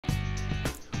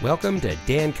Welcome to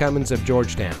Dan Cummins of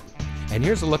Georgetown, and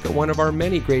here's a look at one of our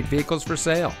many great vehicles for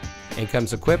sale, and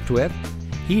comes equipped with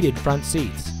heated front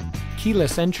seats,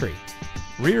 keyless entry,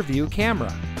 rear view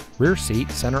camera, rear seat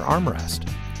center armrest,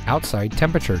 outside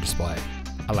temperature display,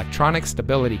 electronic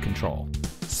stability control,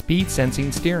 speed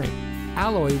sensing steering,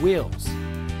 alloy wheels,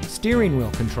 steering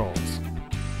wheel controls,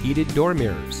 heated door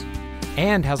mirrors,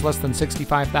 and has less than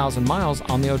 65,000 miles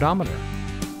on the odometer.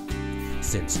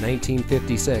 Since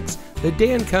 1956, the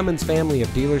Dan Cummins family of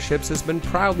dealerships has been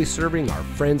proudly serving our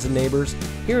friends and neighbors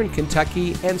here in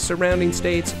Kentucky and surrounding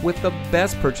states with the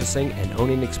best purchasing and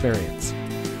owning experience.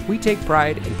 We take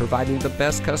pride in providing the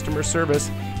best customer service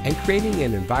and creating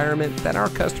an environment that our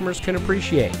customers can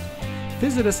appreciate.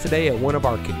 Visit us today at one of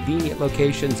our convenient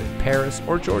locations in Paris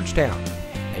or Georgetown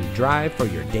and drive for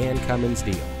your Dan Cummins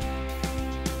deal.